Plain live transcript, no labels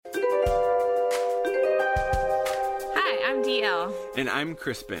TL. And I'm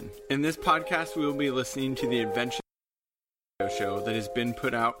Crispin. In this podcast, we will be listening to the Adventure show that has been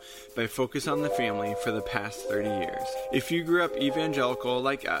put out by Focus on the Family for the past 30 years. If you grew up evangelical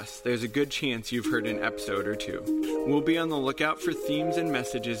like us, there's a good chance you've heard an episode or two. We'll be on the lookout for themes and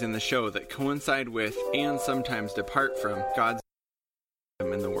messages in the show that coincide with and sometimes depart from God's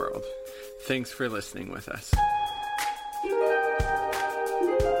in the world. Thanks for listening with us.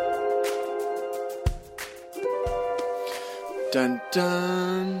 Dun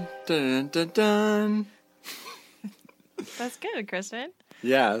dun dun dun dun. That's good, Kristen.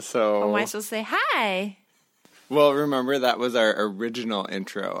 Yeah, so... Am I supposed to say hi? Well, remember, that was our original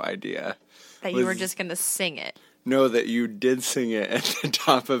intro idea. That you were just going to sing it. No, that you did sing it at the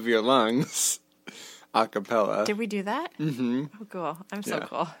top of your lungs, a cappella. Did we do that? Mm-hmm. Oh, cool. I'm so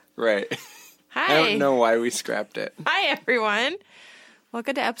cool. Right. Hi. I don't know why we scrapped it. Hi, everyone.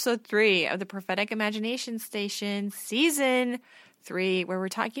 Welcome to episode 3 of the Prophetic Imagination Station, season 3, where we're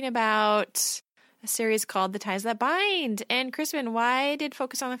talking about a series called The Ties That Bind. And Crispin, why did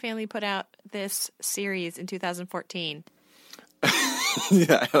Focus on the Family put out this series in 2014?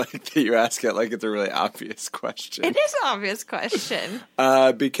 Yeah, I like that you ask it like it's a really obvious question. It is an obvious question.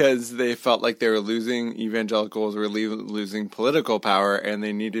 Because they felt like they were evangelicals were losing political power, and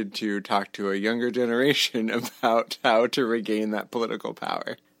they needed to talk to a younger generation about how to regain that political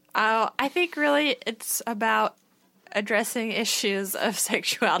power. I think really it's about addressing issues of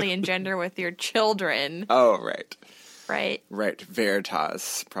sexuality and gender with your children. Oh, right. Right. Right.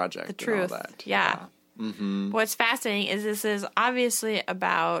 Veritas Project. The truth. And all that. Yeah. Mm-hmm. What's fascinating is this is obviously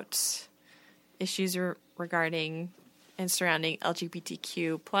about issues regarding and surrounding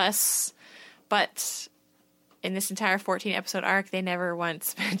LGBTQ+, but in this entire 14-episode arc, they never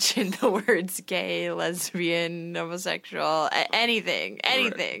once mentioned the words gay, lesbian, homosexual, anything.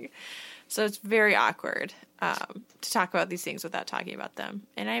 Right. So it's very awkward to talk about these things without talking about them.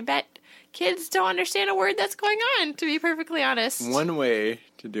 And I bet kids don't understand a word that's going on, to be perfectly honest. One way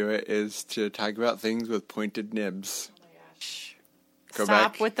to do it is to talk about things with pointed nibs. Oh my gosh. Stop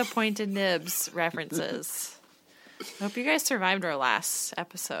back with the pointed nibs references. I hope you guys survived our last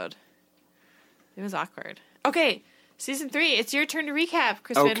episode. It was awkward. Okay, season 3. It's your turn to recap,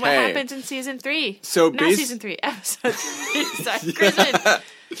 Crispin. Okay. What happens in season 3? So not season 3, episode 3. Sorry, Yeah.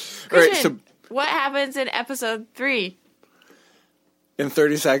 Crispin, Right, so what happens in episode 3? in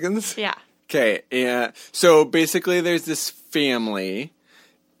 30 seconds? Yeah. Okay, yeah. So basically there's this family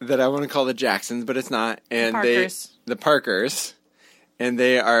that I want to call the Jacksons, but it's not. And the Parkers. And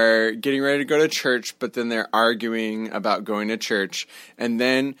they are getting ready to go to church, but then they're arguing about going to church. And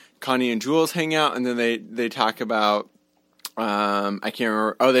then Connie and Jules hang out, and then they talk about, I can't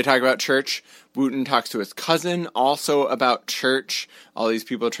remember. Oh, they talk about church. Wooten talks to his cousin also about church. All these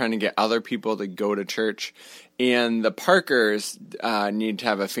people trying to get other people to go to church. And the Parkers need to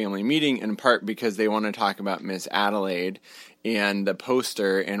have a family meeting, in part because they want to talk about Miss Adelaide and the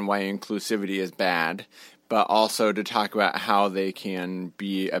poster and why inclusivity is bad, but also to talk about how they can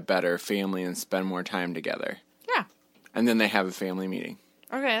be a better family and spend more time together. Yeah. And then they have a family meeting.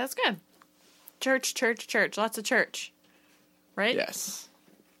 Okay, that's good. Church. Lots of church. Right? Yes.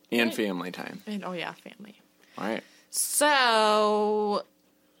 And family time. And, oh, yeah, family. All right. So,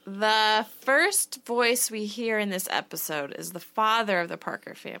 the first voice we hear in this episode is the father of the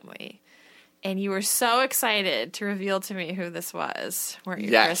Parker family. And you were so excited to reveal to me who this was, weren't you,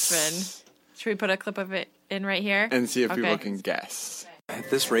 yes. Crispin? Should we put a clip of it in right here? And see if people can guess. At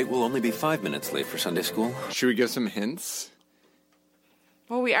this rate, we'll only be 5 minutes late for Sunday school. Should we give some hints?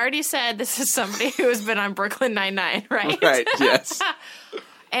 Well, we already said this is somebody who has been on Brooklyn Nine-Nine, right? Right, yes.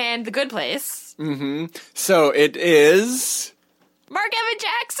 And The Good Place. Mm-hmm. So it is Mark Evan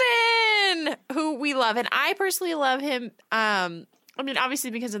Jackson, who we love. And I personally love him, I mean,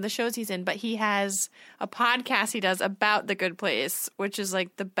 obviously because of the shows he's in, but he has a podcast he does about The Good Place, which is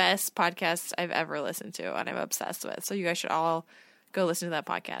like the best podcast I've ever listened to and I'm obsessed with. So you guys should all go listen to that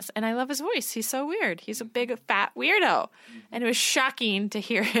podcast. And I love his voice. He's so weird. He's a big, fat weirdo. And it was shocking to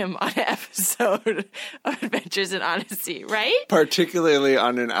hear him on an episode of Adventures in Odyssey, right? particularly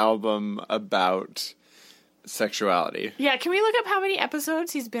on an album about sexuality. Yeah, can we look up how many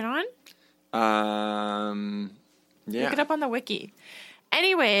episodes he's been on? Yeah. Look it up on the wiki.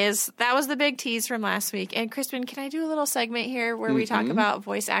 Anyways, that was the big tease from last week. And Crispin, can I do a little segment here where we talk about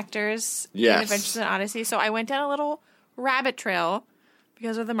voice actors in Adventures in Odyssey? So I went down a little rabbit trail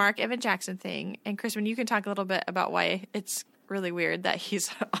because of the Mark Evan Jackson thing. And Crispin, you can talk a little bit about why it's really weird that he's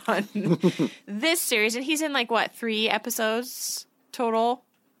on this series. And he's in 3 episodes total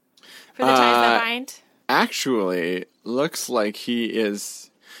for The Ties That Bind? Actually, looks like he is...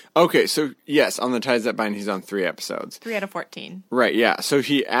 Okay, so yes, on The Ties That Bind, he's on 3 episodes. 3 out of 14. Right, yeah. So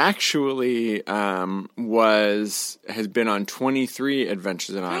he actually has been on 23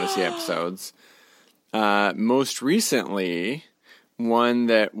 Adventures in Odyssey episodes. Most recently, one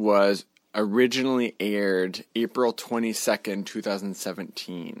that was originally aired April 22nd,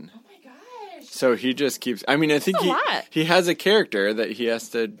 2017. Oh my gosh. So he just keeps... I mean, I think he has a character that he has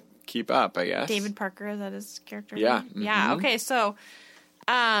to keep up, I guess. David Parker, is that his character? Yeah. Mm-hmm. Yeah, okay, so...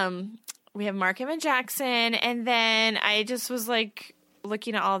 we have Mark Emmett Jackson, and then I just was like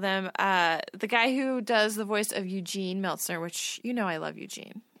looking at all of them. The guy who does the voice of Eugene Meltzner, which you know I love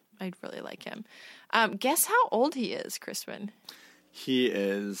Eugene. I really like him. Guess how old he is, Crispin? He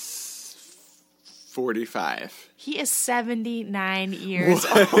is 45. He is 79 years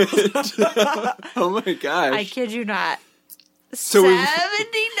old. Oh my gosh! I kid you not. So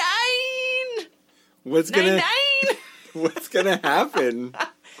 79. What's gonna happen?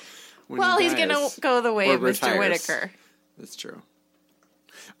 Well, he's gonna go the way of Mr. Whitaker. That's true.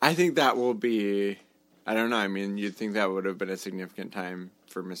 I think that will be. I don't know. I mean, you'd think that would have been a significant time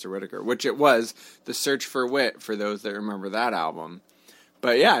for Mr. Whitaker, which it was. The Search for Wit, for those that remember that album.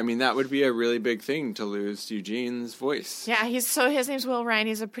 But yeah, I mean, that would be a really big thing to lose Eugene's voice. Yeah, his name's Will Ryan.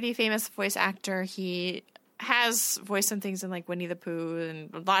 He's a pretty famous voice actor. He has voiced some things in like Winnie the Pooh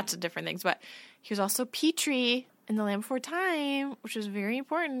and lots of different things, but he was also Petrie in The Land Before Time, which was very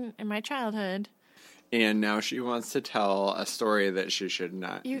important in my childhood. And now she wants to tell a story that she should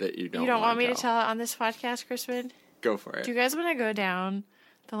not. That you don't. You don't want me to tell it on this podcast, Crispin? Go for it. Do you guys want to go down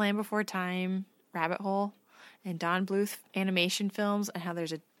The Land Before Time rabbit hole and Don Bluth animation films and how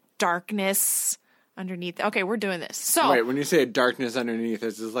there's a darkness underneath? Okay, we're doing this. So wait, when you say a darkness underneath,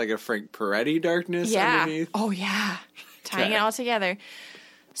 is this like a Frank Peretti darkness underneath? Oh yeah, tying it all together.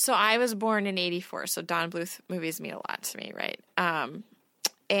 So I was born in '84, so Don Bluth movies mean a lot to me, right?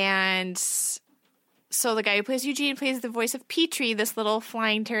 And so the guy who plays Eugene plays the voice of Petrie, this little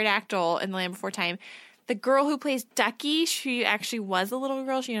flying pterodactyl in The Land Before Time. The girl who plays Ducky, she actually was a little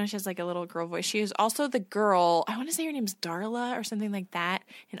girl. She has like a little girl voice. She is also the girl, I want to say her name's Darla or something like that,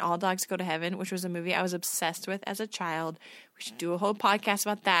 in All Dogs Go to Heaven, which was a movie I was obsessed with as a child. We should do a whole podcast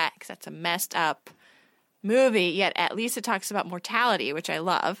about that because that's a messed up movie, yet at least it talks about mortality, which I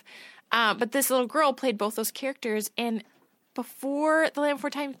love. But this little girl played both those characters, and before The Land Before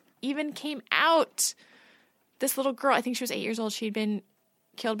Time even came out, this little girl, I think she was 8 years old, she'd been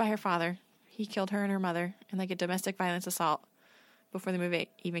killed by her father. He killed her and her mother in like a domestic violence assault before the movie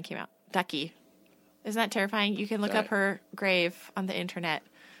even came out. Ducky. Isn't that terrifying? You can look up her grave on the internet,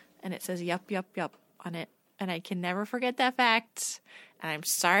 and it says yup, yup, yup on it. And I can never forget that fact. And I'm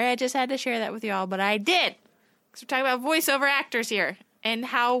sorry I just had to share that with y'all, but I did. Because we're talking about voiceover actors here and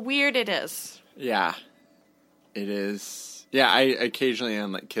how weird it is. Yeah. It is. Yeah, I occasionally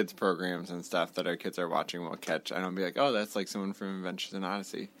on like kids programs and stuff that our kids are watching will catch. I don't be like, oh, that's like someone from Adventures in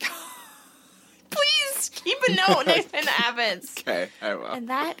Odyssey. Please keep a note next time that happens. Okay, I will. And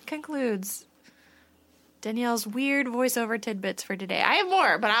that concludes Danielle's weird voiceover tidbits for today. I have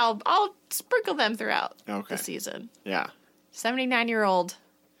more, but I'll sprinkle them throughout the season. Yeah. 79-year-old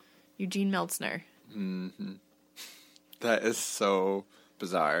Eugene Meltzner. Mm-hmm. That is so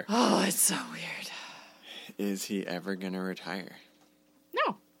bizarre. Oh, it's so weird. Is he ever going to retire?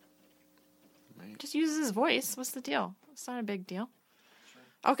 No. Right. Just uses his voice. What's the deal? It's not a big deal.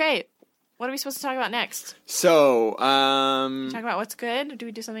 Sure. Okay. What are we supposed to talk about next? So, talk about what's good, or do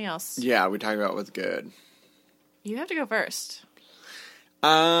we do something else? Yeah, we talk about what's good. You have to go first.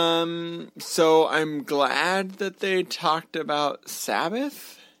 So I'm glad that they talked about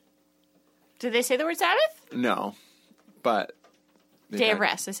Sabbath. Did they say the word Sabbath? No, but... Day of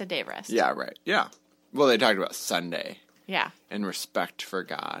rest. They said day of rest. Yeah, right. Yeah. Well, they talked about Sunday. Yeah. And respect for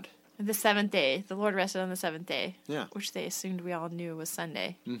God. And the seventh day. The Lord rested on the seventh day. Yeah. Which they assumed we all knew was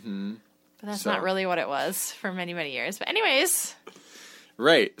Sunday. Mm-hmm. But that's not really what it was for many, many years. But anyways.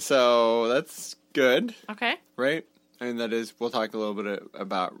 Right. So that's good. Okay. Right? And that is, we'll talk a little bit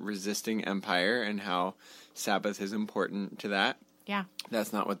about resisting empire and how Sabbath is important to that. Yeah.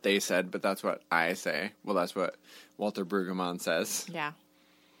 That's not what they said, but that's what I say. Well, that's what Walter Brueggemann says. Yeah.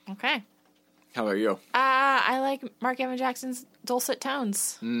 Okay. How about you? I like Mark Emmett Jackson's dulcet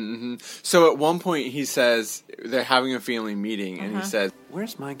tones. Mm-hmm. So at one point he says, they're having a family meeting, and he says,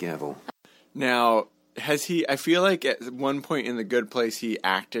 "Where's my gavel?" Now, I feel like at one point in The Good Place he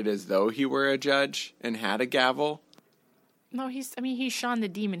acted as though he were a judge and had a gavel. No, he's Sean the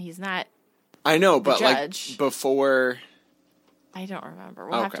Demon. He's not. I know, but judge. Like before. I don't remember.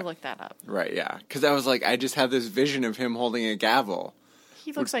 We'll have to look that up. Right, yeah. Because I was like, I just have this vision of him holding a gavel.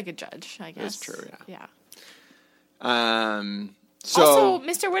 He looks like a judge, I guess. That's true, yeah. So, also,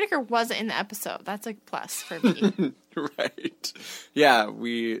 Mr. Whitaker wasn't in the episode. That's a plus for me. Right. Yeah,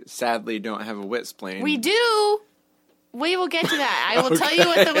 we sadly don't have a wit-splain. We do. We will get to that. I will tell you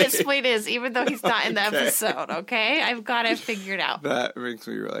what the wit-splain is, even though he's not in the episode, okay? I've got it figured out. That makes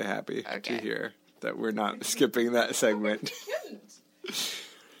me really happy to hear that we're not skipping that segment.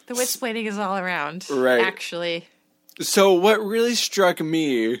 The wit-splaining is all around, actually. So what really struck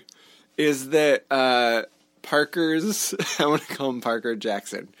me is that Parker's, I want to call him Parker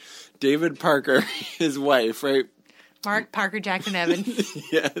Jackson, David Parker, his wife, right? Mark Parker Jackson Evan.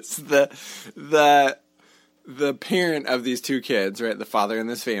 Yes, the parent of these two kids, right? The father in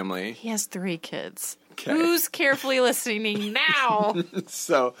this family. He has 3 kids. Okay. Who's carefully listening now?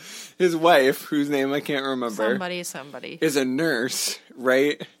 So his wife, whose name I can't remember. Somebody. Is a nurse,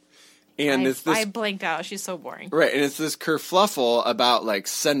 right? And it's this. I blanked out. She's so boring. Right, and it's this kerfluffle about, like,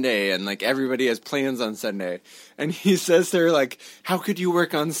 Sunday, and, like, everybody has plans on Sunday. And he says to her, like, how could you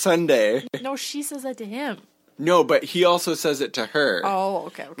work on Sunday? No, she says that to him. No, but he also says it to her. Oh,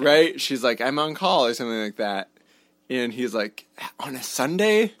 okay. Right? She's like, I'm on call or something like that. And he's like, on a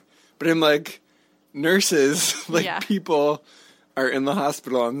Sunday? But I'm like, nurses, people are in the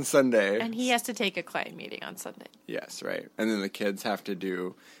hospital on Sunday. And he has to take a client meeting on Sunday. Yes, right. And then the kids have to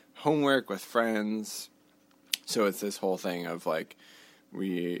do homework with friends. So it's this whole thing of, like,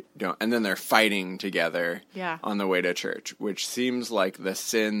 we don't, and then they're fighting together on the way to church, which seems like the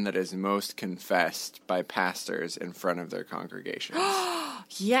sin that is most confessed by pastors in front of their congregations.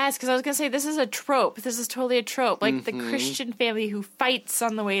 Yes, because I was going to say, this is a trope. This is totally a trope. Like the Christian family who fights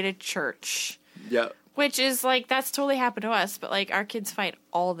on the way to church. Yep. Which is, like, that's totally happened to us, but, like, our kids fight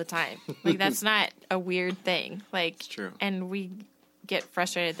all the time. Like, that's not a weird thing. Like, it's true. And we get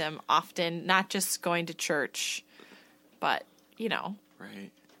frustrated with them often, not just going to church, but, you know.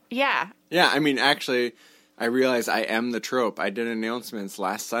 Right. Yeah. Yeah, I mean, actually, I realized I am the trope. I did announcements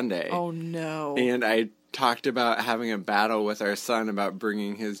last Sunday. Oh, no. And I talked about having a battle with our son about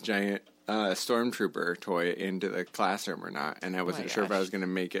bringing his giant stormtrooper toy into the classroom or not. And I wasn't sure if I was going to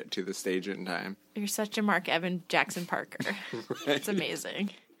make it to the stage in time. You're such a Mark Evan Jackson Parker. Right. It's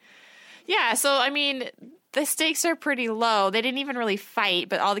amazing. Yeah, so, I mean, the stakes are pretty low. They didn't even really fight,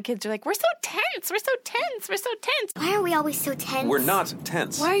 but all the kids are like, we're so tense, we're so tense, we're so tense. Why are we always so tense? We're not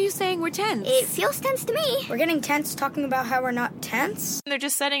tense. Why are you saying we're tense? It feels tense to me. We're getting tense talking about how we're not tense. They're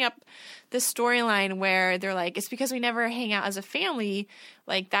just setting up this storyline where they're like, it's because we never hang out as a family.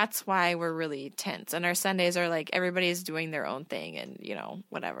 Like, that's why we're really tense. And our Sundays are like, everybody's doing their own thing and, you know,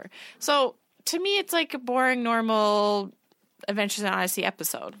 whatever. So, to me, it's like a boring, normal Adventures in Odyssey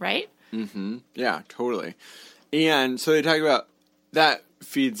episode, right? Mm-hmm. Yeah, totally. And so they talk about, that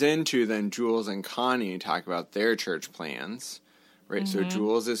feeds into then Jules and Connie talk about their church plans, right? So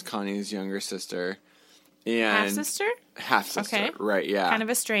Jules is Connie's younger sister. And half-sister? Half-sister, okay. Right, yeah. Kind of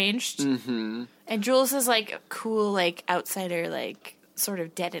estranged. Mm-hmm. And Jules is like a cool, like, outsider, like, sort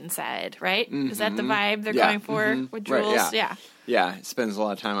of dead inside, right? Mm-hmm. Is that the vibe they're going for with Jules? Right, yeah. Yeah, spends a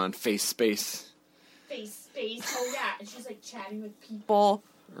lot of time on Face Space. Oh, yeah. And she's, like, chatting with people.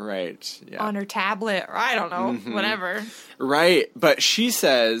 Right, yeah. On her tablet, or I don't know, whatever. Right, but she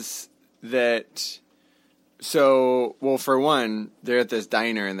says that, so, well, for one, they're at this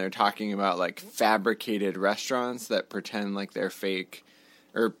diner and they're talking about, like, fabricated restaurants that pretend like they're fake,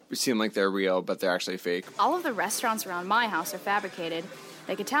 or seem like they're real, but they're actually fake. All of the restaurants around my house are fabricated.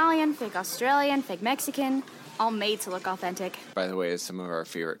 Fake Italian, fake Australian, fake Mexican, all made to look authentic. By the way, is some of our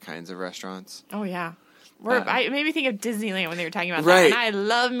favorite kinds of restaurants. Oh, yeah. I made me think of Disneyland when they were talking about right. that. And I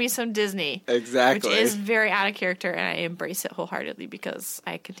love me some Disney. Exactly. Which is very out of character, and I embrace it wholeheartedly because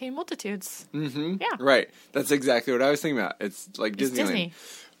I contain multitudes. Mm-hmm. Yeah. Right. That's exactly what I was thinking about. It's like Disneyland. Disney.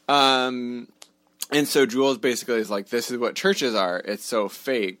 And so Jules basically is like, this is what churches are. It's so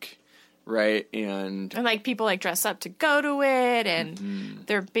fake. Right, and like people like dress up to go to it, and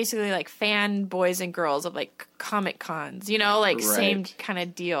they're basically like fan boys and girls of like Comic Cons, you know, like same kind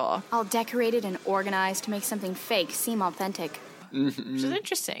of deal. All decorated and organized to make something fake seem authentic. Which is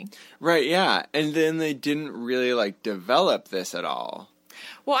interesting. Right, yeah, and then they didn't really like develop this at all.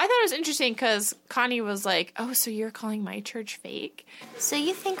 Well, I thought it was interesting because Connie was like, oh, so you're calling my church fake? So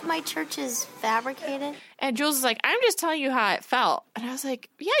you think my church is fabricated? And Jules is like, I'm just telling you how it felt. And I was like,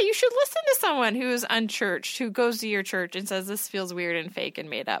 yeah, you should listen to someone who's unchurched, who goes to your church and says this feels weird and fake and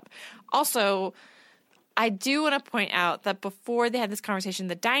made up. Also, I do want to point out that before they had this conversation in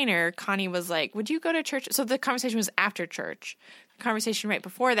the diner, Connie was like, would you go to church? So the conversation was after church. The conversation right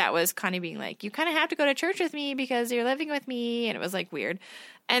before that was Connie being like, you kind of have to go to church with me because you're living with me. And it was like weird.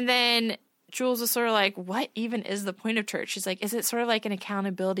 And then Jules was sort of like, what even is the point of church? She's like, is it sort of like an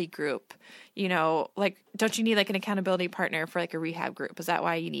accountability group? You know, like, don't you need like an accountability partner for like a rehab group? Is that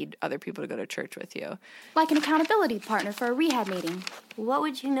why you need other people to go to church with you? Like an accountability partner for a rehab meeting. What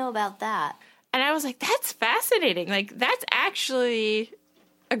would you know about that? And I was like, that's fascinating. Like, that's actually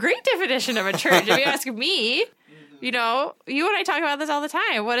a great definition of a church. If you ask me, you know, you and I talk about this all the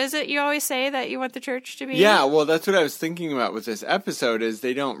time. What is it you always say that you want the church to be? Yeah, well, that's what I was thinking about with this episode is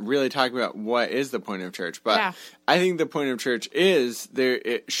they don't really talk about what is the point of church. But I think the point of church is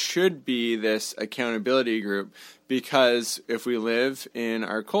it should be this accountability group, because if we live in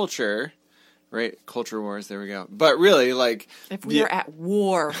our culture, right? Culture wars, there we go. But really, like... if we are at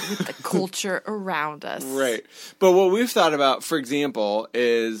war with the culture around us. Right. But what we've thought about, for example,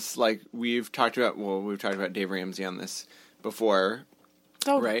 is, like, we've talked about Dave Ramsey on this before.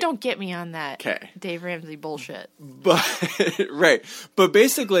 Don't get me on that 'Kay. Dave Ramsey bullshit. But, right. But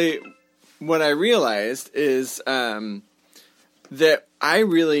basically, what I realized is that I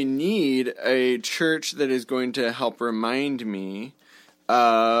really need a church that is going to help remind me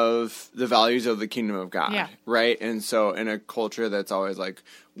of the values of the kingdom of God, right? And so in a culture that's always like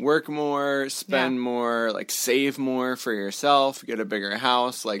work more, spend more, like save more for yourself, get a bigger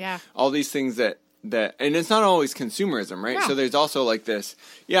house, like all these things that and it's not always consumerism, right? No. So there's also like this,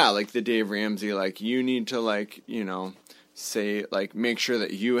 like the Dave Ramsey, like you need to like, you know, say like make sure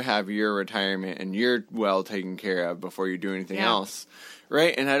that you have your retirement and you're well taken care of before you do anything else.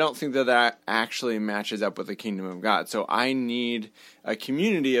 Right? And I don't think that actually matches up with the kingdom of God. So I need a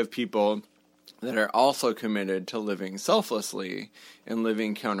community of people that are also committed to living selflessly and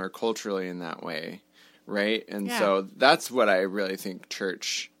living counterculturally in that way. Right? And so that's what I really think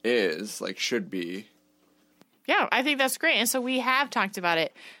church is, like, should be. Yeah, I think that's great. And so we have talked about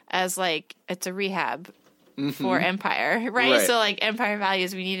it as, like, it's a rehab for Empire, right? So, like, Empire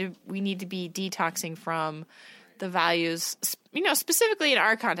values, we need to be detoxing from the values, you know, specifically in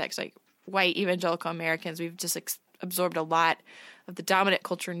our context, like white evangelical Americans, we've just absorbed a lot of the dominant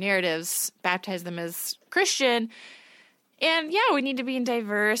culture narratives, baptized them as Christian. And we need to be in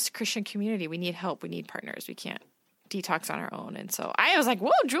diverse Christian community. We need help. We need partners. We can't detox on our own. And so I was like,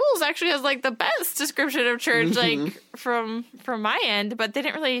 whoa, Jules actually has like the best description of church, like from my end, but they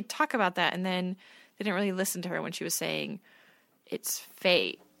didn't really talk about that. And then they didn't really listen to her when she was saying it's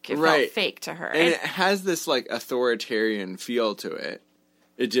fake. It felt fake to her. And it has this, like, authoritarian feel to it.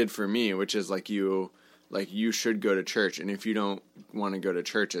 It did for me, which is, like, you should go to church. And if you don't want to go to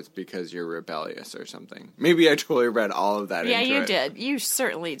church, it's because you're rebellious or something. Maybe I totally read all of that into it. Yeah, you did. You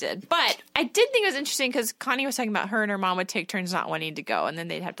certainly did. But I did think it was interesting because Connie was talking about her and her mom would take turns not wanting to go. And then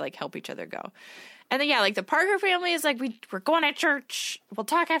they'd have to, like, help each other go. And then, like, the Parker family is like, we're going to church. We'll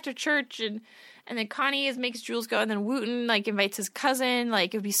talk after church. And then Connie makes Jules go, and then Wooten, like, invites his cousin.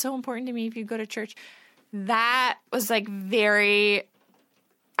 Like, it would be so important to me if you go to church. That was, like, very,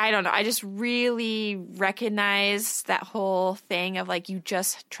 I don't know. I just really recognized that whole thing of, like, you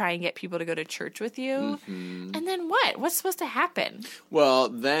just try and get people to go to church with you. And then what? What's supposed to happen? Well,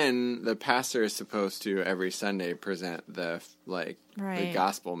 then the pastor is supposed to, every Sunday, present the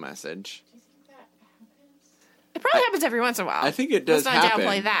gospel message. It probably happens every once in a while. I think it does happen. Let's not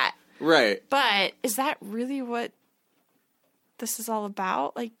downplay that. Right. But is that really what this is all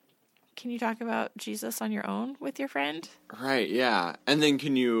about? Like, can you talk about Jesus on your own with your friend? Right, yeah. And then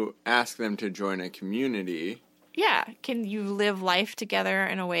can you ask them to join a community? Yeah. Can you live life together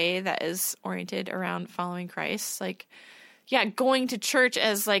in a way that is oriented around following Christ? Like, going to church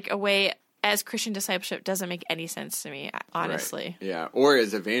as, like, a way as Christian discipleship doesn't make any sense to me, honestly. Right. Yeah, or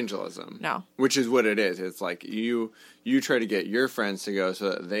as evangelism. No. Which is what it is. It's like you try to get your friends to go so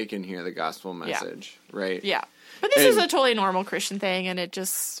that they can hear the gospel message, right? Yeah. But this is a totally normal Christian thing, and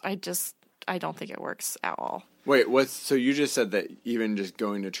I don't think it works at all. Wait, so you just said that even just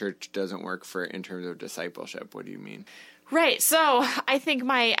going to church doesn't work in terms of discipleship. What do you mean? Right. So I think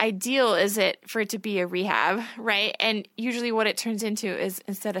my ideal is for it to be a rehab, right? And usually what it turns into is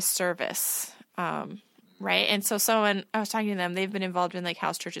instead a service, right? And so I was talking to them, they've been involved in like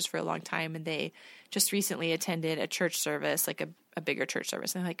house churches for a long time, and they just recently attended a church service, like a bigger church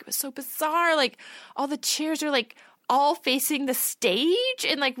service. And like, it was so bizarre. Like all the chairs are like all facing the stage,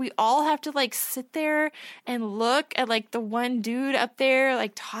 and like we all have to like sit there and look at like the one dude up there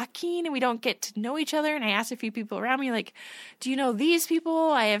like talking, and we don't get to know each other. And I asked a few people around me, like, do you know these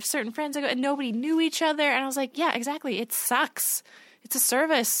people? I have certain friends, and nobody knew each other. And I was like, yeah, exactly. It sucks. It's a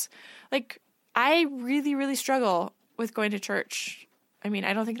service. Like, I really, really struggle with going to church. I mean,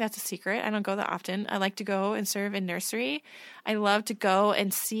 I don't think that's a secret. I don't go that often. I like to go and serve in nursery. I love to go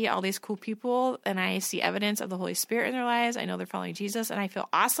and see all these cool people, and I see evidence of the Holy Spirit in their lives. I know they're following Jesus, and I feel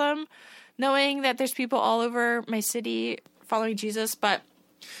awesome knowing that there's people all over my city following Jesus, but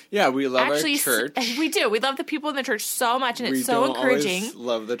yeah, we love our church. We do. We love the people in the church so much, and it's so encouraging. We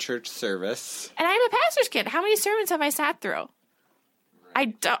love the church service. And I'm a pastor's kid. How many sermons have I sat through? I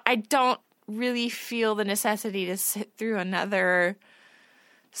don't really feel the necessity to sit through another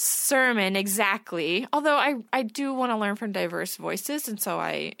sermon exactly. Although I do want to learn from diverse voices, and so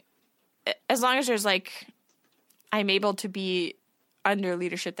as long as there's like, I'm able to be under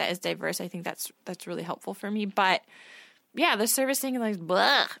leadership that is diverse, I think that's really helpful for me. But yeah, the service thing, like,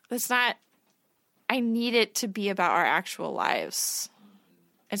 blah, that's not, I need it to be about our actual lives.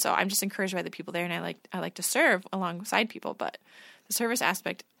 And so I'm just encouraged by the people there, and I like to serve alongside people, but the service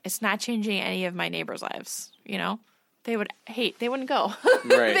aspect, it's not changing any of my neighbors' lives, you know? They wouldn't go.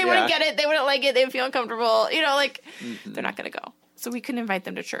 Right, they wouldn't get it, they wouldn't like it, they would feel uncomfortable, you know, like, they're not going to go. So we couldn't invite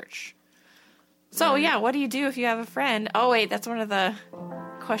them to church. So yeah, what do you do if you have a friend? Oh wait, that's one of the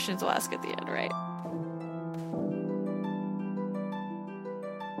questions we'll ask at the end, right?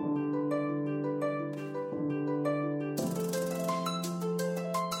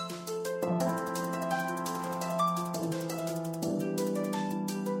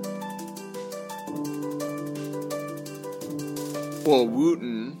 Well,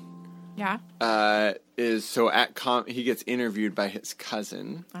 Wooten, yeah, he gets interviewed by his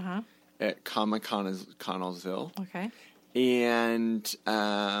cousin at Connellsville. Okay, and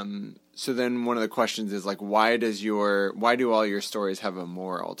so then one of the questions is like, why do all your stories have a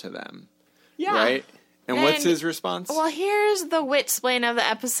moral to them? Yeah, right. And what's his response? Well, here's the wit-splain of the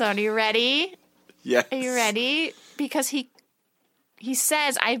episode. Are you ready? Yes. Are you ready? Because he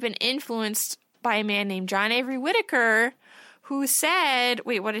says, I've been influenced by a man named John Avery Whitaker, who said,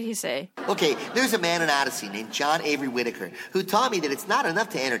 wait, what did he say? Okay, there's a man in Odyssey named John Avery Whitaker who taught me that it's not enough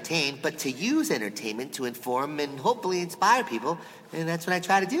to entertain, but to use entertainment to inform and hopefully inspire people, and that's what I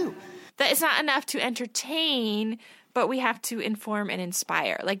try to do. That it's not enough to entertain, but we have to inform and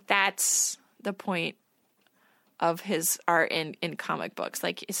inspire. Like, that's the point of his art in comic books.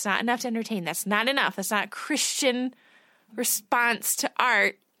 Like, it's not enough to entertain. That's not enough. That's not a Christian response to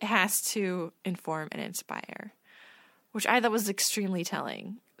art. It has to inform and inspire, which I thought was extremely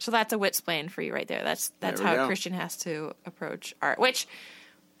telling. So that's a wit-splain for you right there. That's how a Christian has to approach art, which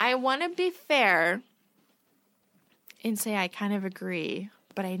I want to be fair and say I kind of agree,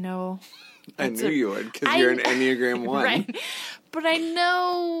 but I know... I knew you would, because you're an Enneagram 1. Right. But I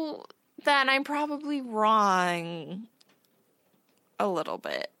know that I'm probably wrong a little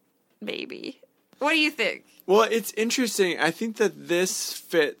bit, maybe. What do you think? Well, it's interesting. I think that this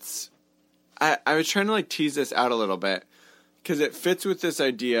fits... I was trying to like tease this out a little bit because it fits with this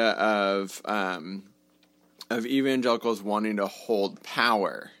idea of evangelicals wanting to hold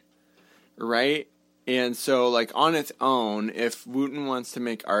power, right? And so, like, on its own, if Wooten wants to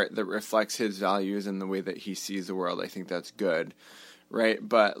make art that reflects his values and the way that he sees the world, I think that's good, right?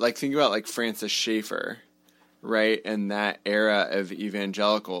 But like, think about like Francis Schaeffer, right? And that era of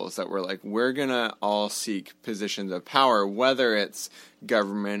evangelicals that were like, we're going to all seek positions of power, whether it's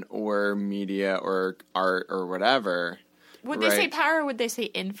government or media or art or whatever. Would they say power or would they say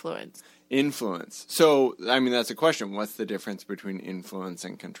influence? Influence. So, I mean, that's a question. What's the difference between influence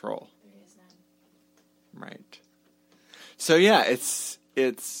and control? There is none. Right. So, yeah, it's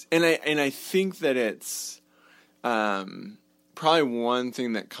and I think that it's, probably one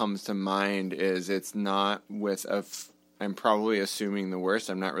thing that comes to mind is it's not with I'm probably assuming the worst.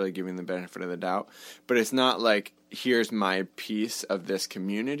 I'm not really giving the benefit of the doubt, but it's not like, here's my piece of this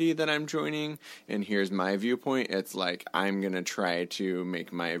community that I'm joining and here's my viewpoint. It's like, I'm going to try to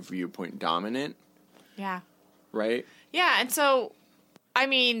make my viewpoint dominant. Yeah. Right? Yeah. And so, I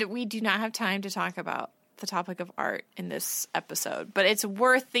mean, we do not have time to talk about the topic of art in this episode, but it's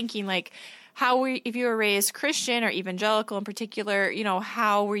worth thinking like, if you were raised Christian or evangelical in particular, you know,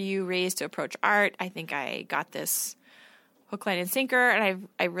 how were you raised to approach art? I think I got this hook, line, and sinker, and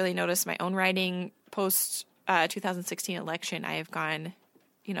I really noticed my own writing post 2016 election. I have gone,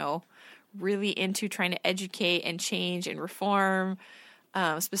 you know, really into trying to educate and change and reform,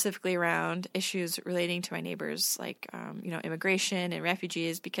 specifically around issues relating to my neighbors, like you know, immigration and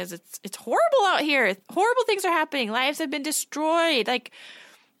refugees, because it's horrible out here. Horrible things are happening. Lives have been destroyed. Like.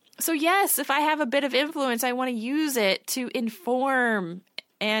 So yes, if I have a bit of influence, I want to use it to inform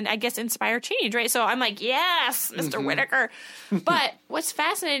and I guess inspire change, right? So I'm like, yes, Mr. Whitaker. But what's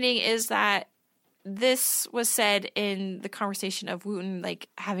fascinating is that this was said in the conversation of Wooten, like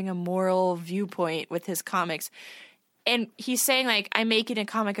having a moral viewpoint with his comics. And he's saying like, I'm making a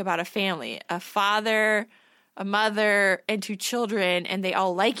comic about a family, a father, a mother, and 2 children, and they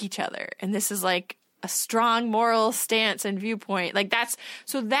all like each other. And this is like a strong moral stance and viewpoint. Like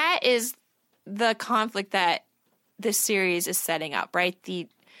that is the conflict that this series is setting up, right? The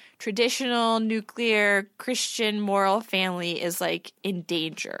traditional nuclear Christian moral family is like in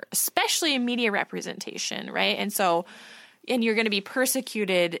danger, especially in media representation, right? And you're going to be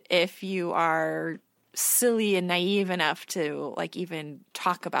persecuted if you are silly and naive enough to like even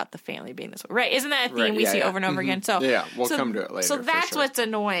talk about the family being this way, right? Isn't that a theme we see over and over again? So we'll come to it later. So that's what's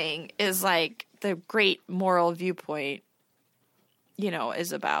annoying is like the great moral viewpoint,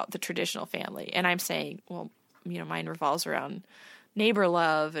 is about the traditional family. And I'm saying, well, mine revolves around neighbor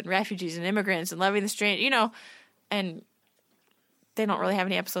love and refugees and immigrants and loving the stranger, and they don't really have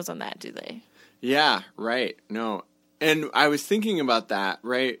any episodes on that, do they? Yeah, right. No. And I was thinking about that,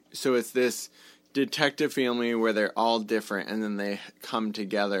 right? So it's this detective family where they're all different and then they come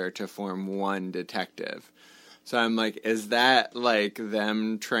together to form one detective. So I'm like, is that like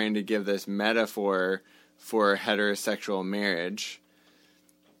them trying to give this metaphor for heterosexual marriage?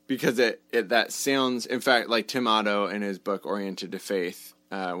 Because that sounds, in fact, like Tim Otto in his book Oriented to Faith,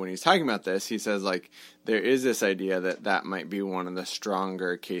 when he's talking about this, he says like there is this idea that might be one of the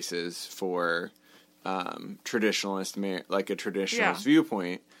stronger cases for traditionalist, like a traditionalist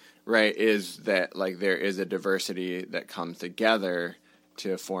viewpoint, right? Is that like there is a diversity that comes together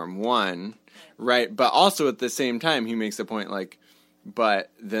to form one, right? But also at the same time, he makes the point like,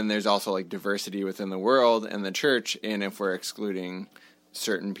 but then there's also like diversity within the world and the church, and if we're excluding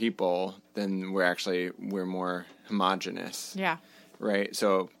certain people, then we're more homogenous. Yeah. Right.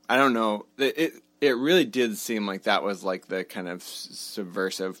 So I don't know. It really did seem like that was like the kind of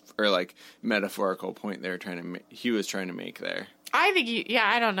subversive or like metaphorical point he was trying to make there. I think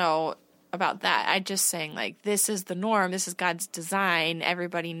I don't know about that. I'm just saying like this is the norm. This is God's design.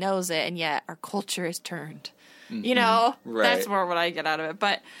 Everybody knows it, and yet our culture is turned. Right. That's more what I get out of it.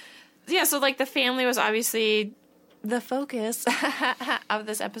 But yeah, so like the family was obviously the focus of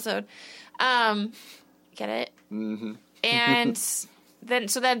this episode. Get it? Mm-hmm. And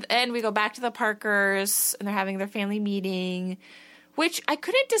then we go back to the Parkers, and they're having their family meeting, which I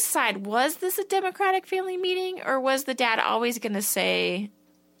couldn't decide, was this a Democratic family meeting, or was the dad always going to say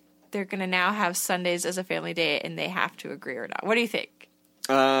they're going to now have Sundays as a family day and they have to agree or not? What do you think?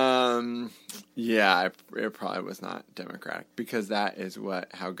 Yeah, it probably was not Democratic, because that is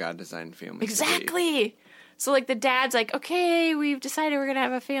how God designed families. Exactly. So, like, the dad's like, okay, we've decided we're going to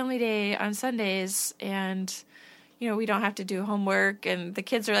have a family day on Sundays, and, we don't have to do homework. And the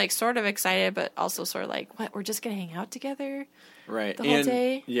kids are, like, sort of excited, but also sort of like, what, we're just going to hang out together? Right. The whole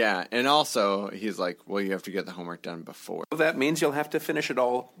day? Yeah, and also he's like, well, you have to get the homework done before. Well, that means you'll have to finish it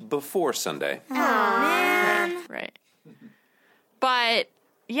all before Sunday. Oh, man. Right. But,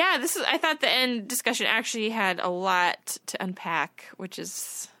 yeah, I thought the end discussion actually had a lot to unpack, which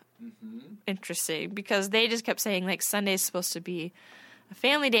is interesting, because they just kept saying like Sunday's supposed to be a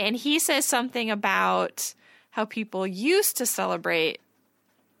family day, and he says something about how people used to celebrate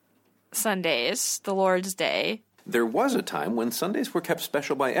Sundays, the Lord's Day. There was a time when Sundays were kept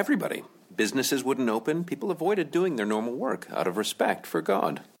special by everybody. Businesses wouldn't open. People avoided doing their normal work out of respect for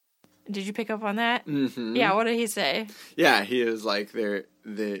God. Did you pick up on that? Mm-hmm. Yeah, what did he say? Yeah, he was like,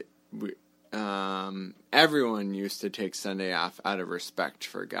 everyone used to take Sunday off out of respect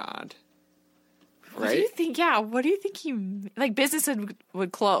for God. Right? What do you think? Yeah, what do you think businesses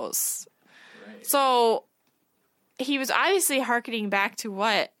would close? Right. So he was obviously hearkening back to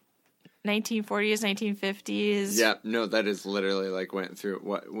what? 1940s, 1950s. Yeah, no, that is literally like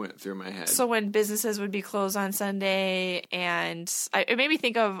what went through my head. So when businesses would be closed on Sunday, and it made me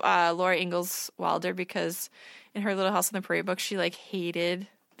think of Laura Ingalls Wilder, because in her Little House on the Prairie book, she like hated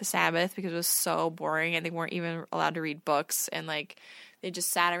the Sabbath because it was so boring, and they weren't even allowed to read books, and like they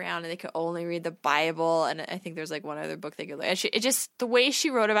just sat around and they could only read the Bible, and I think there's like one other book they could read. It just, the way she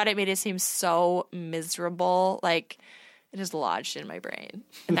wrote about it made it seem so miserable, like. It just lodged in my brain.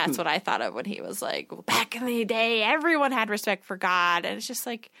 And that's what I thought of when he was like, well, back in the day, everyone had respect for God. And it's just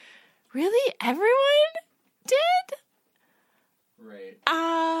like, really? Everyone did? Right.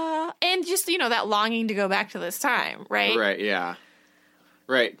 And just, that longing to go back to this time, right? Right, yeah.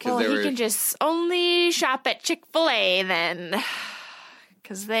 Right. Well, he can just only shop at Chick-fil-A then.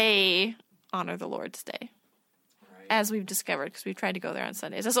 Because they honor the Lord's Day. Right. As we've discovered, because we've tried to go there on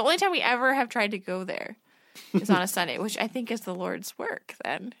Sundays. That's the only time we ever have tried to go there. Is on a Sunday, which I think is the Lord's work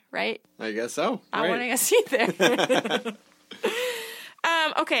then, right? I guess so. I want to see there.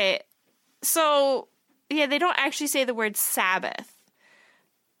 Okay. So, yeah, they don't actually say the word Sabbath,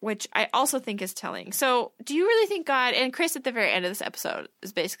 which I also think is telling. So, do you really think God, and Chris at the very end of this episode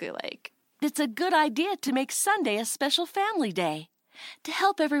is basically like, it's a good idea to make Sunday a special family day, to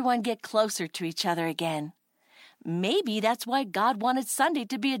help everyone get closer to each other again. Maybe that's why God wanted Sunday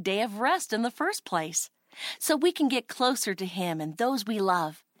to be a day of rest in the first place, so we can get closer to Him and those we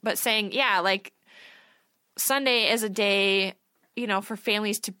love. But saying, like Sunday is a day, for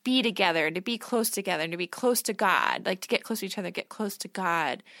families to be together, to be close together, and to be close to God, like to get close to each other, get close to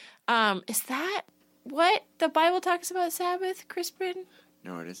God. Is that what the Bible talks about Sabbath, Crispin?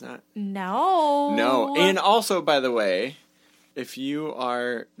 No, it is not. No. And also, by the way, if you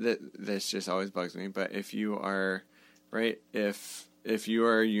are, this just always bugs me, but if you are, right, if you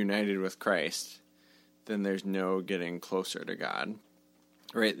are united with Christ, then there's no getting closer to God.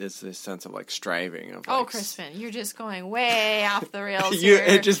 Right, there's this sense of like striving of. Like, Crispin, you're just going way off the rails here.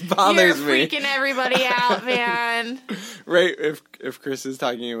 It just bothers me. You're freaking everybody out, man. Right, if Chris is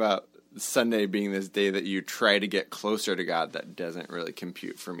talking about Sunday being this day that you try to get closer to God, that doesn't really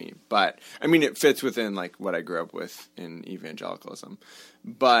compute for me. But I mean, it fits within like what I grew up with in evangelicalism.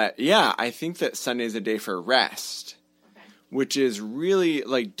 But yeah, I think that Sunday is a day for rest. Which is really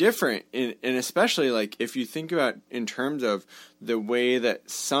like different, and especially like if you think about in terms of the way that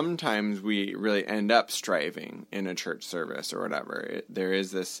sometimes we really end up striving in a church service or whatever. There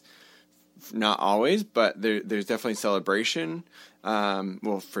is this, not always, but there's definitely celebration.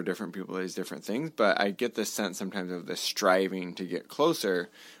 Well, for different people, there's different things, but I get this sense sometimes of this striving to get closer,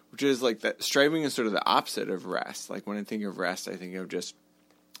 which is like that striving is sort of the opposite of rest. Like when I think of rest, I think of just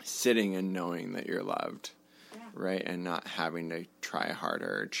sitting and knowing that you're loved. Right, and not having to try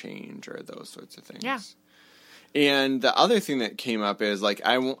harder or change or those sorts of things. Yeah. And the other thing that came up is like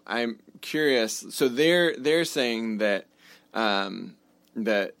I'm curious. So they're saying that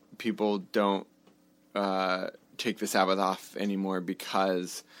that people don't take the Sabbath off anymore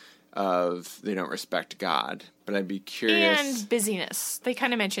because of they don't respect God. But I'd be curious. And busyness. They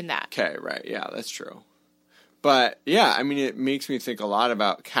kind of mentioned that. Okay, right. Yeah, that's true. But yeah, I mean, it makes me think a lot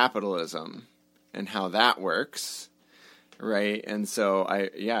about capitalism. And how that works, right? And so I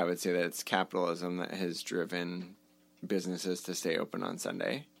would say that it's capitalism that has driven businesses to stay open on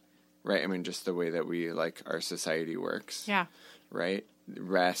Sunday, right? I mean, just the way that we like our society works, right?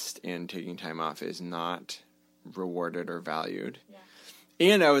 Rest and taking time off is not rewarded or valued. Yeah.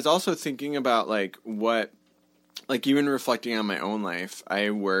 And I was also thinking about like even reflecting on my own life.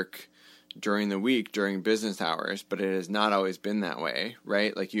 I work during the week during business hours, but it has not always been that way,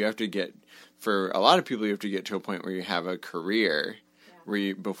 right? Like you have to get. For a lot of people, you have to get to a point where you have a career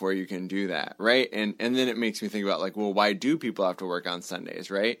before you can do that, right? And then it makes me think about, like, well, why do people have to work on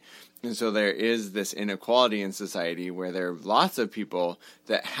Sundays, right? And so there is this inequality in society where there are lots of people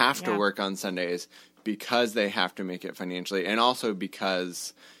that have to work on Sundays because they have to make it financially, and also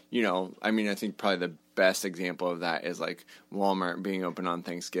because, I mean, I think probably the best example of that is, like, Walmart being open on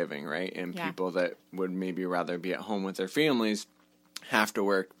Thanksgiving, right? And people that would maybe rather be at home with their families have to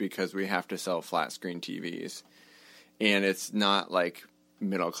work because we have to sell flat screen TVs. And it's not like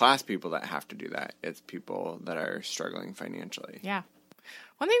middle class people that have to do that. It's people that are struggling financially. Yeah.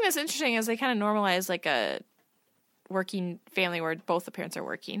 One thing that's interesting is they kind of normalize like a working family where both the parents are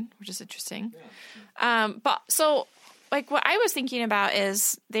working, which is interesting. Yeah. But so like what I was thinking about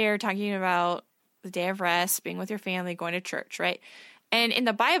is they're talking about the day of rest, being with your family, going to church, right? And in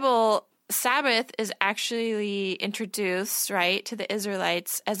the Bible, Sabbath is actually introduced, right, to the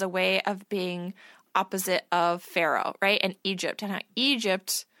Israelites as a way of being opposite of Pharaoh, right, and Egypt, and how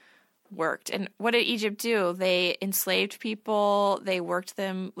Egypt worked. And what did Egypt do? They enslaved people. They worked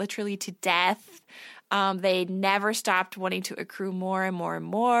them literally to death. They never stopped wanting to accrue more and more and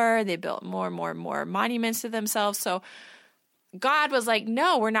more. They built more and more and more monuments to themselves. So God was like,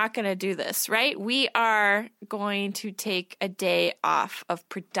 no, we're not going to do this, right? We are going to take a day off of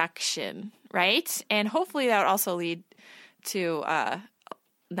production, right? And hopefully that would also lead to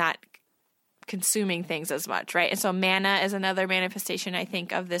not consuming things as much, right? And so manna is another manifestation, I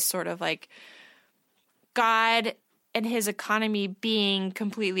think, of this sort of like God and his economy being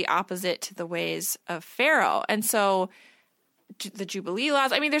completely opposite to the ways of Pharaoh. And so the Jubilee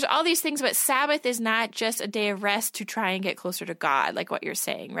laws. I mean, there's all these things, but Sabbath is not just a day of rest to try and get closer to God, like what you're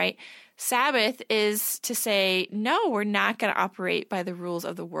saying, right? Sabbath is to say, no, we're not going to operate by the rules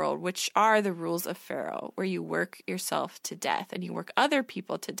of the world, which are the rules of Pharaoh, where you work yourself to death and you work other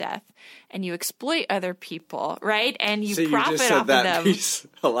people to death and you exploit other people, right? And you profit just said off that of them. Piece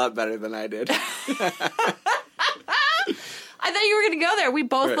a lot better than I did. I thought you were going to go there. We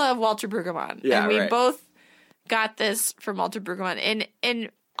both love Walter Brueggemann. Yeah, and we both got this from Walter Brueggemann. And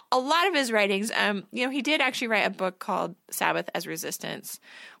a lot of his writings, he did actually write a book called Sabbath as Resistance,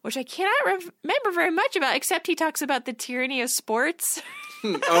 which I cannot remember very much about, except he talks about the tyranny of sports.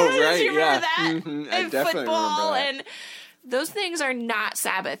 Oh, right, Do you remember that? Mm-hmm. I And definitely football, remember that. and those things are not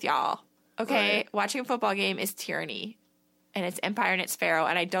Sabbath, y'all. Okay, Right. watching a football game is tyranny. And it's empire and it's pharaoh.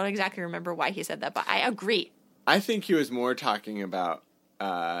 And I don't exactly remember why he said that, but I agree. I think he was more talking about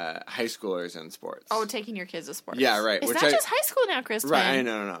high schoolers and sports. Oh, taking your kids to sports. Yeah, right. It's not just high school now, Kristen. Right,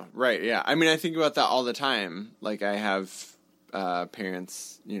 no. Right, yeah. I mean, I think about that all the time. Like, I have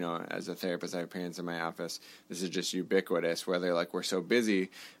parents, you know, as a therapist, I have parents in my office. This is just ubiquitous, where they're like, we're so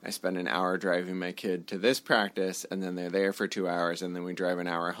busy, I spend an hour driving my kid to this practice, and then they're there for 2 hours, and then we drive an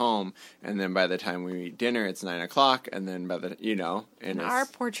hour home, and then by the time we eat dinner, it's 9 o'clock, and then by the, you know. And our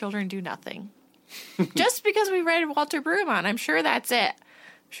poor children do nothing. Just because we read Walter Brueggemann, I'm sure that's it.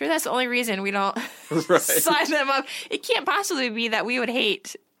 I'm sure that's the only reason we don't sign them up. It can't possibly be that we would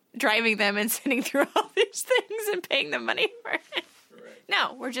hate driving them and sitting through all these things and paying them money for it. Right.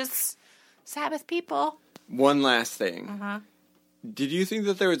 No, we're just Sabbath people. One last thing. Did you think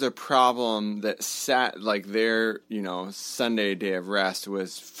that there was a problem that their, you know, Sunday day of rest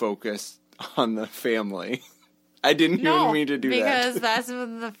was focused on the family? I didn't even mean to do that. Because that's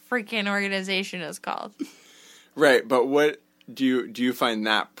what the freaking organization is called. Right, but what do you find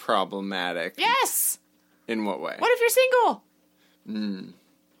that problematic? Yes. In what way? What if you're single?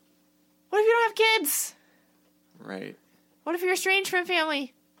 What if you don't have kids? Right. What if you're estranged from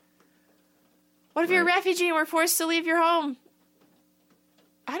family? What if you're a refugee and we're forced to leave your home?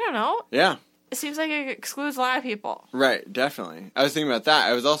 I don't know. Yeah. It seems like it excludes a lot of people. Right, definitely. I was thinking about that.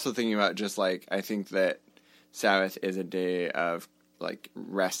 I was also thinking about just like, I think that Sabbath is a day of like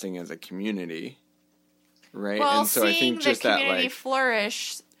resting as a community. Right? Well, and so I think just the community that like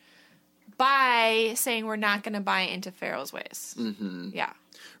flourish by saying we're not going to buy into Pharaoh's ways. Mm-hmm. Yeah.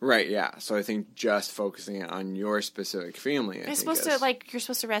 Right, yeah. So I think just focusing on your specific family, you're supposed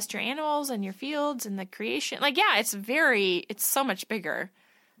to rest your animals and your fields and the creation. Like, yeah, it's so much bigger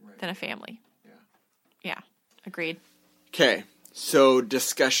than a family. Yeah. Agreed. Okay. So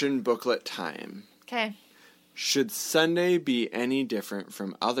discussion booklet time. Okay. Should Sunday be any different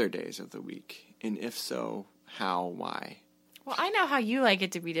from other days of the week? And if so, how, why? Well, I know how you like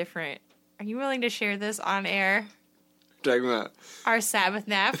it to be different. Are you willing to share this on air? Talking about our Sabbath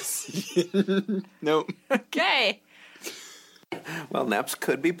naps? Nope. Okay. Well, naps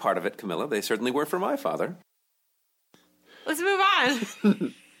could be part of it, Camilla. They certainly were for my father. Let's move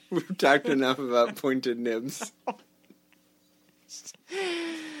on. We've talked enough about pointed nibs.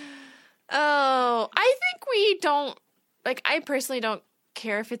 Oh, I think we don't, like, I personally don't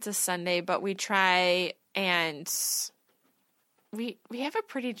care if it's a Sunday, but we try and we have a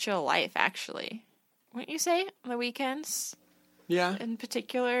pretty chill life, actually. Wouldn't you say, on the weekends? Yeah. In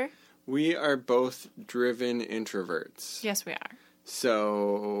particular? We are both driven introverts. Yes, we are.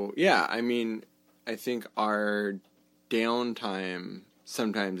 So, yeah, I mean, I think our downtime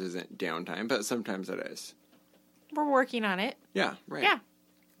sometimes isn't downtime, but sometimes it is. We're working on it. Yeah, right. Yeah.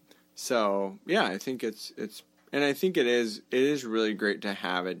 So, yeah, I think it's and I think it is really great to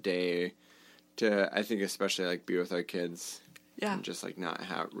have a day to, I think, especially like be with our kids. Yeah. And just like not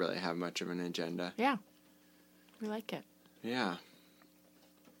really have much of an agenda. Yeah. We like it. Yeah.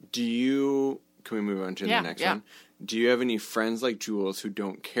 Can we move on to the next one? Do you have any friends like Jules who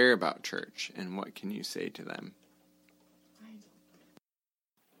don't care about church? And what can you say to them?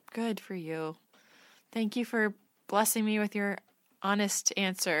 Good for you. Thank you for blessing me with your honest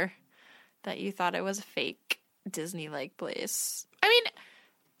answer that you thought it was a fake Disney-like place. I mean,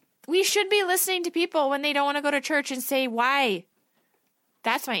 we should be listening to people when they don't want to go to church and say why.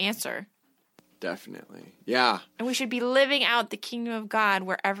 That's my answer. Definitely. Yeah. And we should be living out the kingdom of God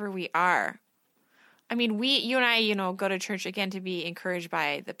wherever we are. I mean, you and I, go to church again to be encouraged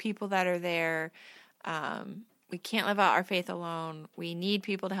by the people that are there. We can't live out our faith alone. We need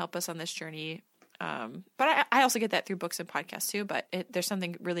people to help us on this journey. But I also get that through books and podcasts too. But there's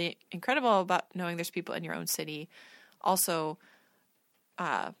something really incredible about knowing there's people in your own city also,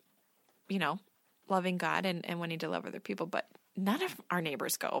 loving God and wanting to love other people. But none of our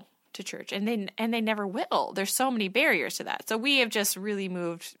neighbors go to church, and they never will. There's so many barriers to that. So we have just really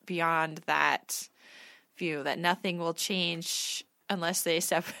moved beyond that view that nothing will change unless they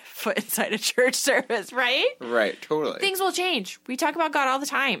step foot inside a church service, right? Right, totally. Things will change. We talk about God all the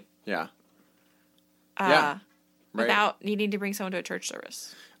time. Yeah. Right. Without needing to bring someone to a church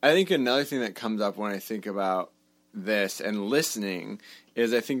service. I think another thing that comes up when I think about this and listening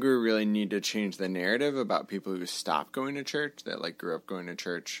is I think we really need to change the narrative about people who stop going to church, that like grew up going to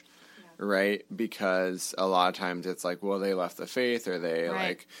church, right? Because a lot of times it's like, well, they left the faith or they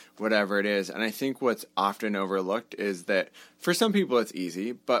like whatever it is. And I think what's often overlooked is that for some people it's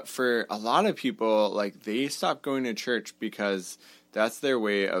easy, but for a lot of people, like they stop going to church because that's their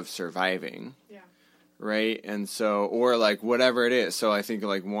way of surviving. Yeah. right? And so, or like whatever it is. So I think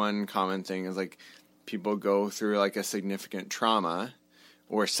like one common thing is like people go through like a significant trauma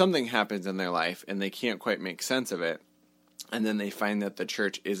or something happens in their life and they can't quite make sense of it. And then they find that the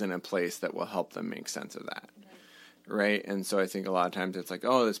church isn't a place that will help them make sense of that. Right. And so I think a lot of times it's like,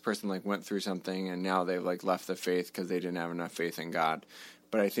 oh, this person like went through something and now they've like left the faith because they didn't have enough faith in God.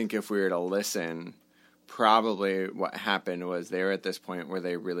 But I think if we were to listen, probably what happened was they were at this point where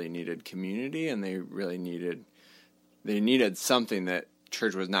they really needed community and they really needed something that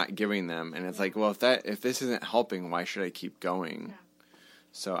church was not giving them. And it's like, well, if this isn't helping, why should I keep going? Yeah.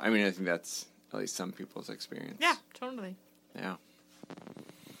 So, I mean, I think that's at least some people's experience. Yeah, totally. Yeah.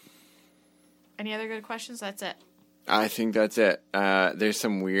 Any other good questions? That's it. I think that's it. There's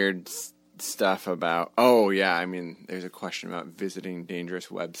some weird stuff about... Oh, yeah, I mean, there's a question about visiting dangerous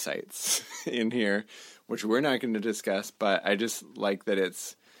websites in here, which we're not going to discuss, but I just like that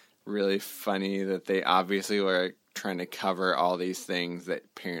it's really funny that they obviously were trying to cover all these things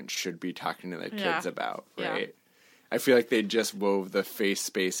that parents should be talking to their kids about, right? Yeah. I feel like they just wove the face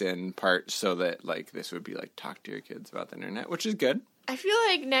space in part so that, like, this would be, like, talk to your kids about the internet, which is good. I feel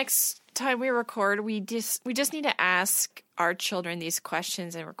like next time we record, we just need to ask our children these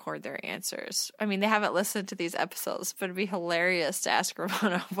questions and record their answers. I mean, they haven't listened to these episodes, but it'd be hilarious to ask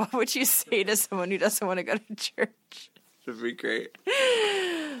Ramona, what would you say to someone who doesn't want to go to church? That'd be great.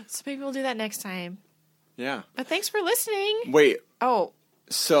 So maybe we'll do that next time. Yeah. But thanks for listening. Wait. Oh.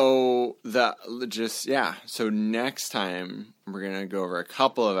 So so next time we're going to go over a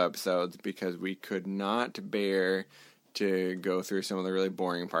couple of episodes because we could not bear to go through some of the really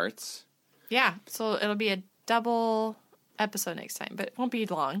boring parts. Yeah, so it'll be a double episode next time, but it won't be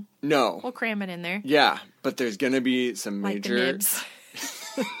long. No. We'll cram it in there. Yeah, but there's going to be some major... Like the nibs.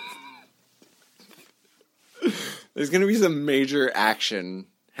 There's going to be some major action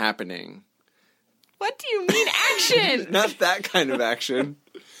happening. What do you mean action? Not that kind of action.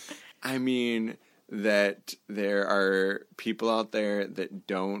 I mean that there are people out there that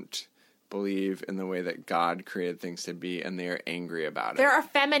don't believe in the way that God created things to be, and they are angry about it. There are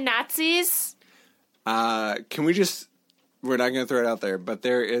feminazis? Can we just... We're not going to throw it out there, but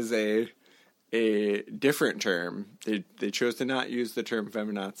there is a different term. They chose to not use the term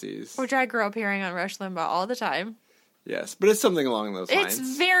feminazis. Which I grew up hearing on Rush Limbaugh all the time. Yes, but it's something along those lines.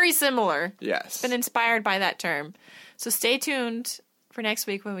 It's very similar. Yes. It's been inspired by that term. So stay tuned for next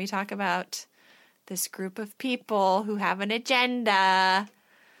week when we talk about this group of people who have an agenda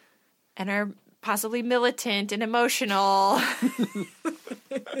and are possibly militant and emotional.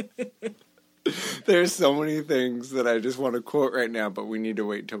 There's so many things that I just want to quote right now, but we need to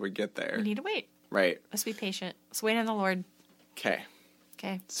wait until we get there. We need to wait. Right. Let's be patient. Let's wait on the Lord. Okay.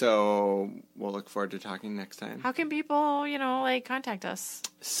 Okay. So we'll look forward to talking next time. How can people, contact us?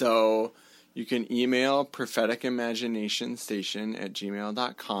 So you can email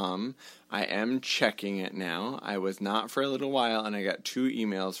propheticimaginationsstation@gmail.com. I am checking it now. I was not for a little while, and I got 2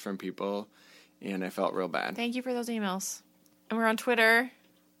 emails from people, and I felt real bad. Thank you for those emails. And we're on Twitter.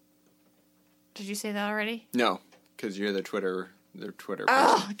 Did you say that already? No, because you're the Twitter person.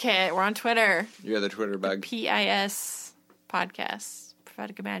 Oh, okay. We're on Twitter. You're the Twitter bug. PIS podcast,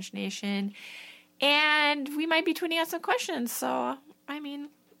 Prophetic Imagination. And we might be tweeting out some questions. So,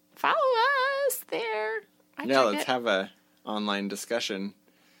 follow us there. Let's have a online discussion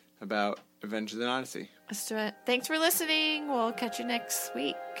about Avengers and Odyssey. Let's do it. Thanks for listening. We'll catch you next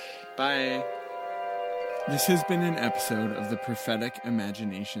week. Bye. This has been an episode of the Prophetic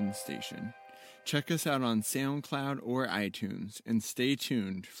Imagination Station. Check us out on SoundCloud or iTunes, and stay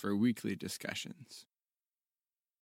tuned for weekly discussions.